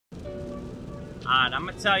Alright, I'm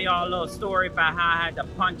gonna tell y'all a little story about how I had to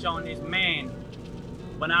punch on this man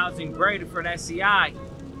when I was in graded for that CI,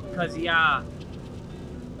 because he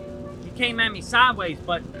came at me sideways,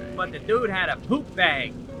 but the dude had a poop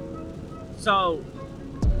bag. So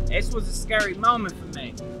this was a scary moment for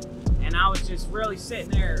me, and I was just really sitting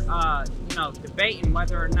there, you know, debating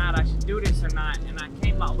whether or not I should do this or not, and I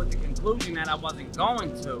came up with the conclusion that I wasn't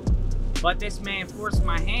going to. But this man forced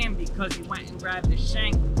my hand because he went and grabbed the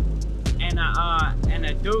shank, and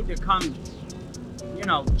a dude to come, you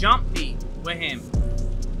know, jump me with him,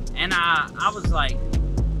 and I was like,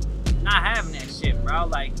 not having that shit, bro.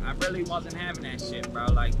 Like, I really wasn't having that shit, bro.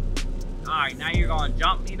 Like, all right, now you're gonna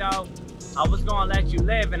jump me though. I was gonna let you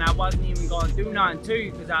live, and I wasn't even gonna do nothing to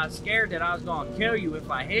you because I was scared that I was gonna kill you if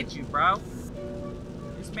I hit you, bro.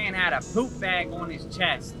 This man had a poop bag on his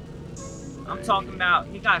chest. I'm talking about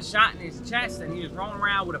he got shot in his chest and he was rolling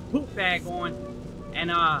around with a poop bag on,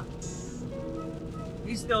 and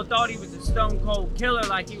he still thought he was a stone cold killer,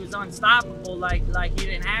 like he was unstoppable, like he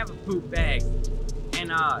didn't have a poop bag. And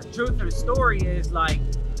truth of the story is, like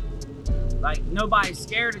nobody's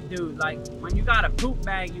scared of dude. Like, when you got a poop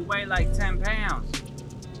bag, you weigh like 10 pounds.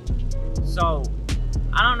 So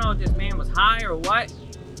I don't know if this man was high or what,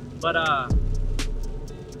 but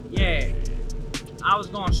yeah, I was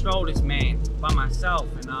gonna stroll this man by myself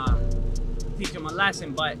and teach him a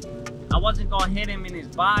lesson, but I wasn't gonna hit him in his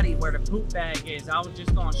body where the poop bag is. I was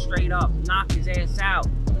just gonna straight up knock his ass out.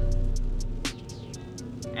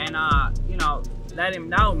 And you know, let him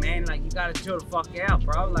know, man, like, you gotta chill the fuck out,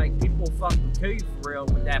 bro. Like, people will fucking kill you for real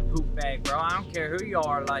with that poop bag, bro. I don't care who you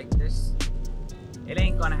are, like, this, it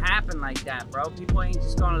ain't gonna happen like that, bro. People ain't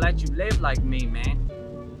just gonna let you live like me, man.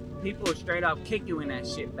 People will straight up kick you in that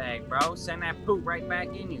shit bag, bro. Send that poop right back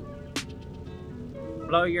in you.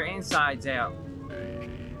 Blow your insides out.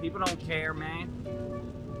 People don't care, man.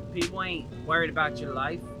 People ain't worried about your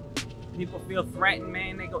life. People feel threatened,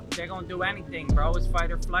 man. They're gonna do anything, bro. It's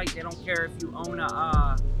fight or flight. They don't care if you own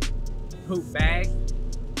a poop bag,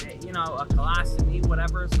 you know, a colostomy,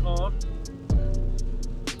 whatever it's called.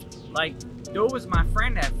 Like, dude was my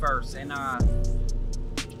friend at first, and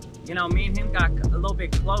you know, me and him got a little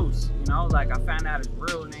bit close. You know, like, I found out his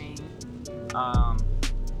real name,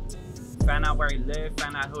 found out where he lived,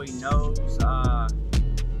 found out who he knows,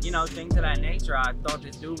 you know, things of that nature. I thought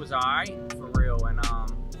this dude was alright for real, and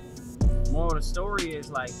moral of the story is,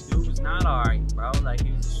 like, dude was not alright, bro. Like,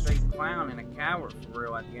 he was a straight clown and a coward for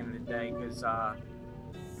real at the end of the day, because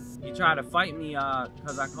he tried to fight me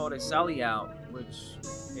because I called his celly out, which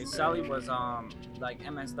his celly was like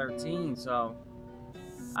MS-13, so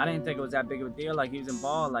I didn't think it was that big of a deal. Like, he was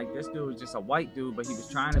involved. Like, this dude was just a white dude, but he was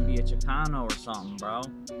trying to be a Chicano or something, bro.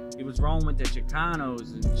 He was rolling with the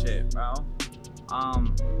Chicanos and shit, bro.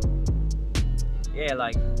 Yeah,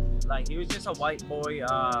 like he was just a white boy,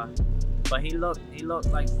 but he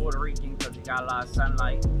looked like Puerto Rican because he got a lot of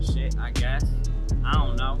sunlight and shit, I guess. I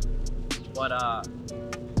don't know. But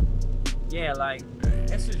yeah, like,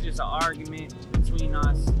 this was just an argument between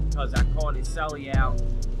us because I called his celly out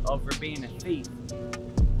over being a thief.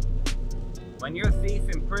 When you're a thief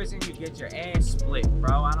in prison, you get your ass split,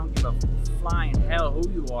 bro. I don't give a flying hell who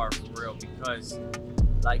you are for real, because,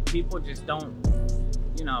 like, people just don't,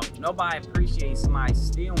 you know, nobody appreciates somebody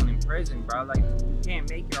stealing in prison, bro. Like, you can't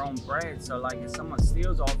make your own bread, so, like, if someone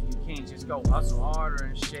steals off you, you can't just go hustle harder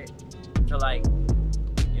and shit to, like,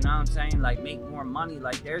 you know what I'm saying, like, make more money.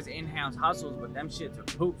 Like, there's in-house hustles, but them shits are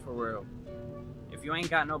poop for real. If you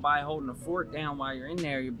ain't got nobody holding the fort down while you're in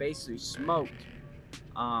there, you're basically smoked.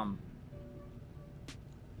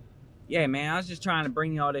 Yeah, man, I was just trying to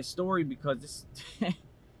bring y'all this story because this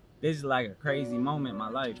this is like a crazy moment in my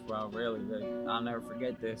life, bro. Really, like, I'll never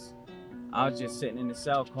forget this. I was just sitting in the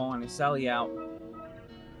cell calling his celly out,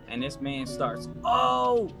 and this man starts,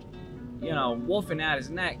 oh, you know, wolfing at his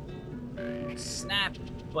neck, snap.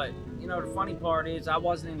 But you know, the funny part is I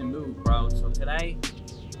wasn't in the mood, bro. So today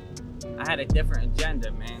I had a different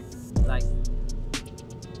agenda, man. Like,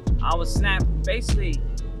 I was snapped. Basically,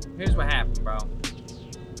 here's what happened, bro.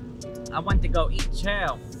 I went to go eat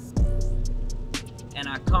chow, and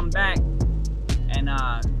I come back, and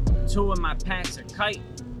 2 of my packs of kite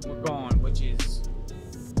were gone, which is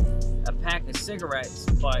a pack of cigarettes,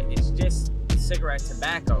 but it's just cigarette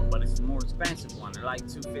tobacco, but it's a more expensive one. They're like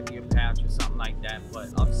 $2.50 a pouch or something like that. But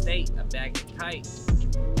upstate, a bag of kite,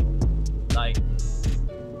 like,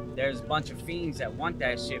 there's a bunch of fiends that want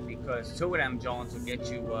that shit because 2 of them joints will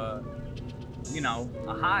get you, you know,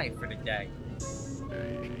 a high for the day.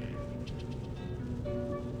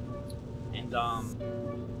 And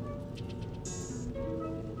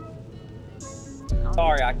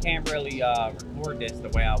sorry, I can't really record this the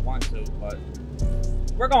way I want to, but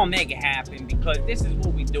we're gonna make it happen because this is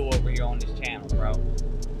what we do over here on this channel, bro.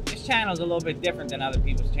 This channel is a little bit different than other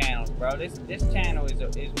people's channels, bro. This channel is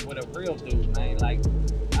with a real dude, man. Like,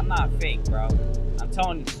 I'm not fake, bro. I'm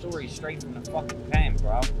telling the story straight from the fucking pen,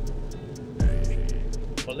 bro.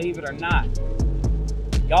 Believe it or not.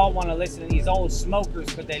 Y'all want to listen to these old smokers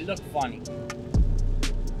because they look funny.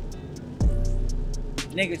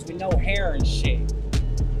 Niggas with no hair and shit.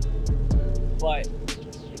 But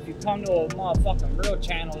if you come to a motherfucking real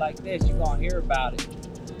channel like this, you're gonna hear about it.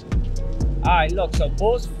 Alright, look, so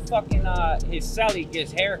Bull's fucking, his celly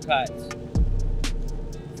gets haircuts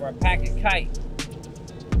for a pack of kite.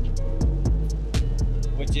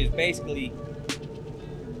 Which is basically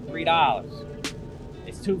 $3.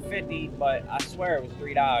 It's $2.50, but I swear it was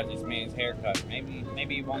 $3, this man's haircut.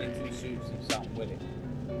 Maybe he wanted 2 suits and something with it.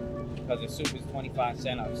 Because the suit was 25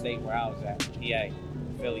 cents upstate where I was at, PA,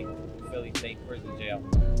 Philly State Prison Jail.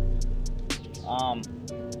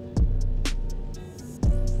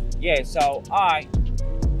 Yeah, so, alright.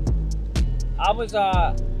 I was,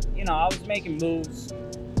 you know, I was making moves,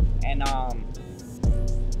 and,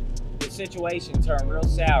 the situation turned real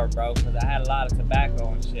sour, bro, because I had a lot of tobacco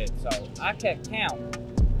and shit. So, I kept count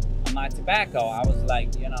on my tobacco. I was,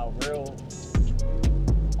 like, you know, real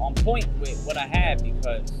on point with what I had,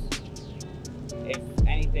 because if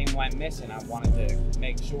anything went missing, I wanted to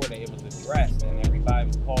make sure that it was addressed and everybody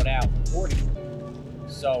was called out accordingly.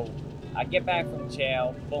 So, I get back from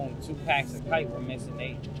jail, boom, 2 packs of kite were missing.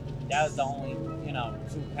 That was the only, you know,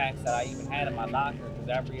 2 packs that I even had in my locker, because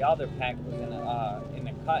every other pack was in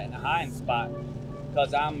the cut, in the hiding spot,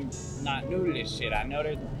 because I'm not new to this shit. I know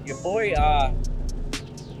that your boy,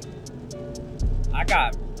 I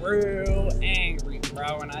got real angry,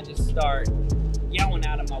 bro, and I just start yelling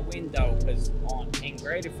out of my window, because in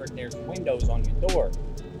Graterford, there's windows on your door.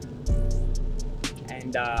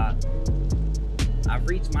 And, I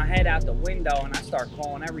reach my head out the window and I start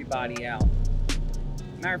calling everybody out.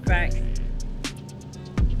 Matter of fact,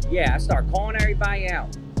 yeah, I start calling everybody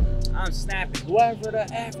out. I'm snapping, whoever the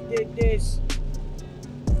F did this,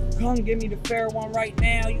 come give me the fair one right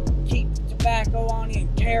now. You can keep the tobacco, I don't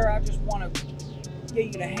even care. I just want to give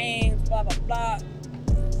you the hands, blah, blah, blah.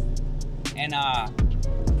 And,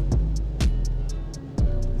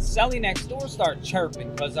 Sally next door started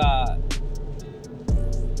chirping, because,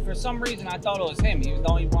 for some reason, I thought it was him. He was the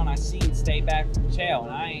only one I seen stay back from jail,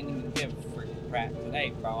 and I ain't even give a freaking crap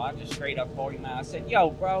today, bro. I just straight up called him out. I said, yo,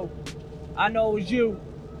 bro, I know it was you.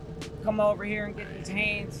 Come over here and get these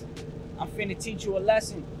hands. I'm finna teach you a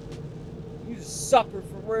lesson. You a sucker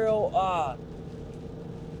for real.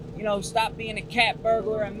 You know, stop being a cat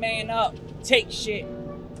burglar and man up. Take shit.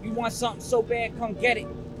 You want something so bad, come get it.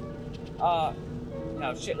 You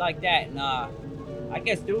know, shit like that. And, I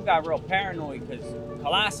guess dude got real paranoid, because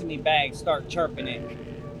colostomy bags start chirping in.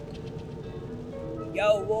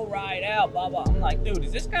 Yo, we'll ride out, blah, blah. I'm like, dude,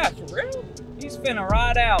 is this guy for real? He's finna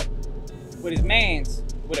ride out with his mans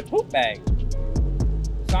with a poop bag.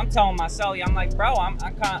 So I'm telling my celly, I'm like, bro, I'm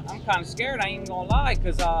kind of scared. I ain't gonna lie,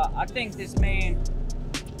 because I think this man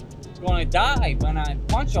is gonna die when I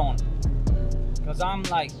punch on him. Because I'm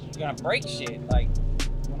like gonna break shit. Like,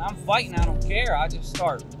 when I'm fighting, I don't care. I just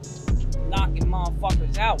start knocking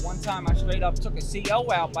motherfuckers out. One time I straight up took a CO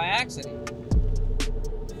out by accident.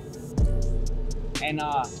 And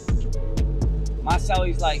my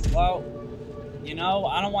celly's like, well, you know,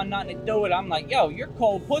 I don't want nothing to do with it. I'm like, yo, you're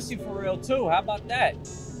cold pussy for real too. How about that?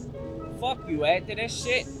 Fuck you, after this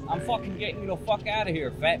shit, I'm fucking getting you the fuck out of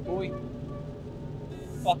here, fat boy.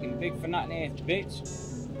 Fucking big for nothing ass bitch.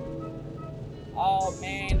 Oh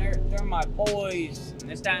man, they're my boys. And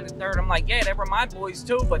this, that, and the third. I'm like, yeah, they were my boys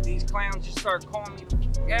too, but these clowns just start calling me the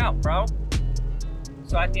fuck out, bro.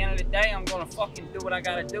 So at the end of the day, I'm gonna fucking do what I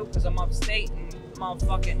gotta do, because I'm upstate and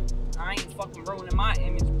motherfucking, I ain't fucking ruining my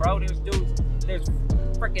image, bro. There's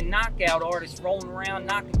freaking knockout artists rolling around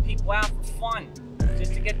knocking people out for fun,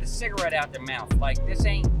 just to get the cigarette out their mouth. Like, this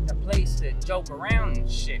ain't a place to joke around and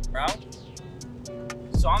shit, bro.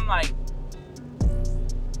 So I'm like,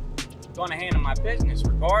 gonna handle my business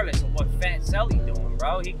regardless of what Fat Sally doing,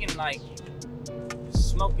 bro. He can, like,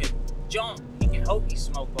 smoke a joint. He can hokey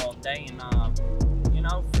smoke all day and, you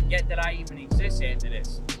know, forget that I even exist after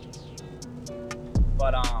this.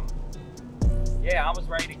 But, yeah, I was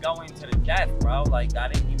ready to go into the death, bro. Like, I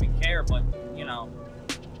didn't even care, but, you know,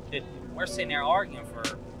 we're sitting there arguing for,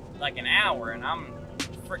 like, an hour, and I'm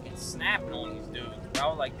freaking snapping on these dudes,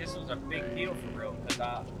 bro. Like, this was a big deal for real,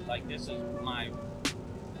 because, like, this is my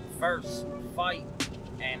first fight,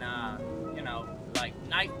 and, you know, like,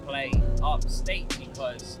 knife play upstate,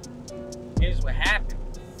 because here's what happened.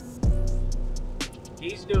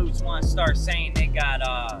 these dudes want to start saying they got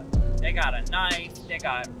a knife, they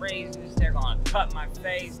got razors, they're gonna cut my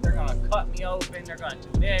face, they're gonna cut me open, they're gonna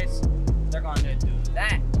do this, they're gonna do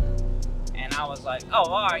that. And I was like, oh,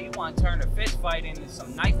 all right, you want to turn a fist fight into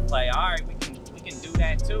some knife play? All right, we can do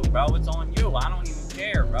that too, bro. It's on you. I don't even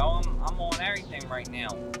care, bro. I'm on everything right now,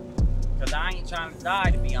 cause I ain't trying to die,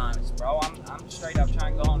 to be honest, bro. I'm straight up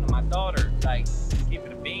trying to go home to my daughter, like, keep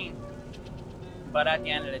it a bean. But at the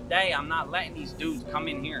end of the day, I'm not letting these dudes come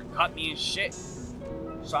in here and cut me and shit.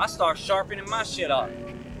 So I start sharpening my shit up.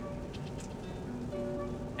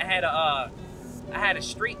 I had a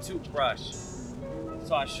street toothbrush.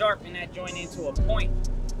 So I sharpened that joint into a point.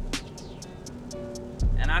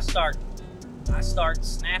 And I start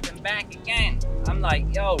snapping back again. I'm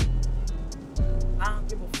like, yo, I don't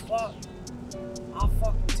give a fuck. I'll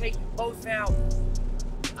fucking take you both out.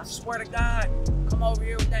 I swear to God, come over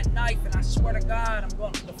here with that knife, and I swear to God, I'm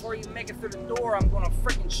going, before you make it through the door, I'm gonna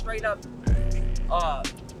freaking straight up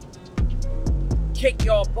kick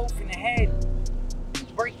y'all both in the head,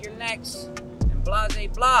 and break your necks, and blah, blah,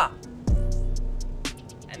 blah.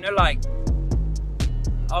 And they're like,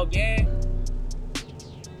 oh yeah?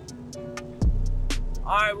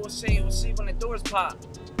 Alright, we'll see when the doors pop.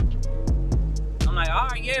 I'm like,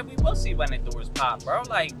 alright, yeah, we will see when the doors pop, bro.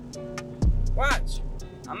 Like, watch.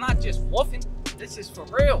 I'm not just woofing. This is for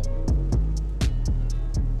real.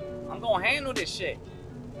 I'm gonna handle this shit.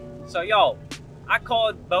 So, yo, I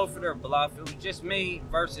called both of their bluff. It was just me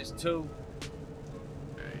versus two.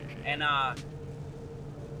 And,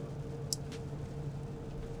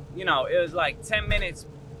 you know, it was like 10 minutes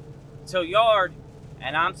till yard.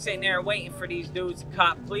 And I'm sitting there waiting for these dudes to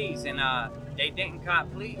cop pleas. And, they didn't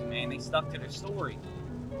cop pleas, man. They stuck to their story.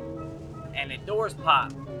 And the doors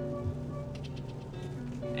popped.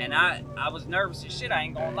 And I was nervous as shit, I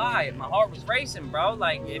ain't gonna lie. My heart was racing, bro.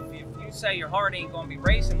 Like, if you say your heart ain't gonna be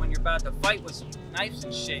racing when you're about to fight with some knives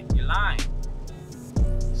and shit, you're lying.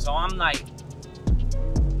 So I'm like,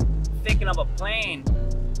 thinking of a plan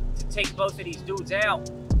to take both of these dudes out.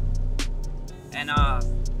 And,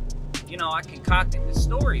 you know, I concocted the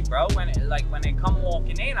story, bro. When they come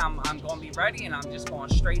walking in, I'm gonna be ready, and I'm just gonna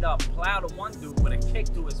straight up plow the one dude with a kick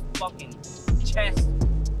to his fucking chest.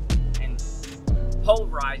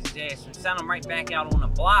 Pulverize his ass and send him right back out on the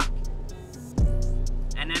block.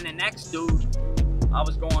 And then the next dude I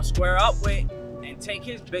was going to square up with and take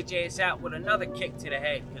his bitch ass out with another kick to the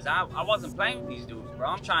head, because I wasn't playing with these dudes, bro.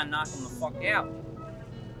 I'm trying to knock them the fuck out.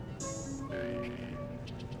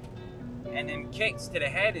 And then kicks to the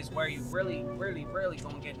head is where you really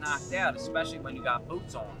gonna get knocked out, especially when you got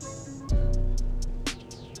boots on.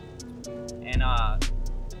 And I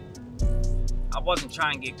wasn't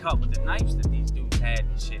trying to get cut with the knives that these dudes had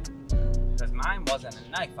and shit, because mine wasn't a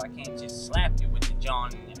knife. I can't just slap you with the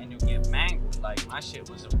John and you get mangled. Like, my shit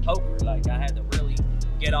was a poker. Like, I had to really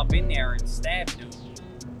get up in there and stab dude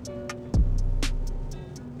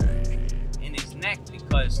in his neck,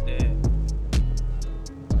 because the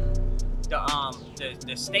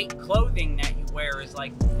state clothing that you wear is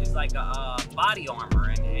like a body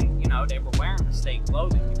armor, and you know, they were wearing the state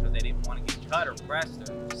clothing because they didn't want to get cut or pressed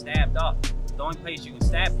or stabbed up. The only place you can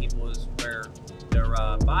stab people is where their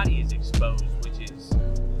body is exposed, which is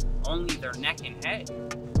only their neck and head.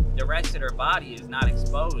 The rest of their body is not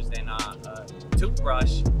exposed, and a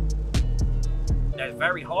toothbrush that's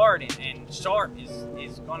very hard and sharp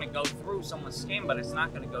is going to go through someone's skin, but it's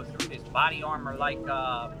not going to go through this body armor like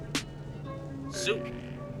suit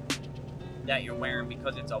that you're wearing,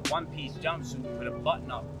 because it's a one-piece jumpsuit with a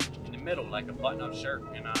button-up in the middle, like a button-up shirt,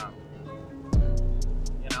 and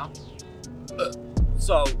you know.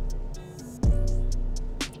 So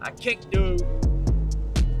I kicked dude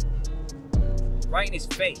right in his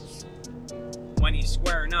face when he's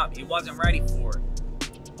squaring up. He wasn't ready for it.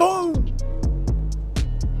 Boom!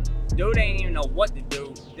 Dude ain't even know what to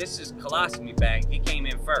do. This is colostomy bag. He came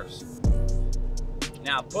in first.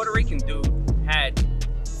 Now, Puerto Rican dude had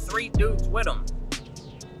 3 dudes with him.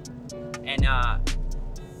 And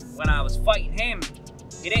when I was fighting him,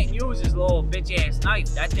 he didn't use his little bitch-ass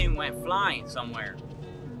knife. That thing went flying somewhere.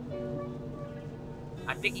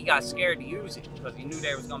 I think he got scared to use it because he knew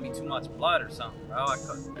there was going to be too much blood or something, bro.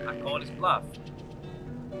 I called his bluff.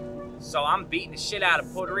 So I'm beating the shit out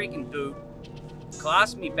of Puerto Rican dude.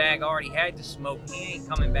 Colostomy bag already had the smoke. He ain't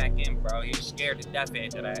coming back in, bro. He was scared to death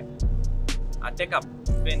after that. I think I've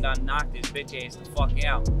been done knocked his bitch ass the fuck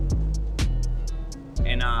out.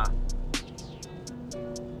 And,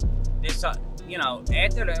 this, you know,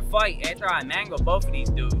 after the fight, after I mangled both of these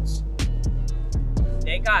dudes,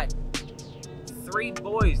 they got 3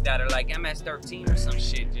 boys that are like MS-13 or some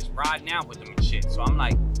shit, just riding out with them and shit. So I'm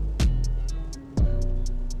like,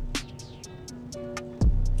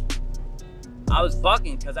 I was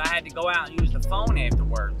bucking because I had to go out and use the phone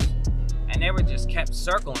afterwards. And they were just kept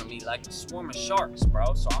circling me like a swarm of sharks,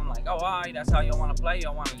 bro. So I'm like, oh, all right, that's how y'all want to play?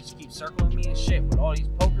 Y'all want to just keep circling me and shit with all these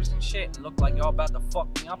pokers and shit and look like y'all about to fuck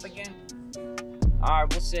me up again? All right,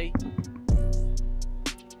 we'll see.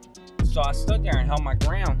 So I stood there and held my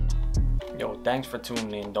ground. Yo, thanks for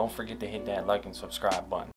tuning in. Don't forget to hit that like and subscribe button.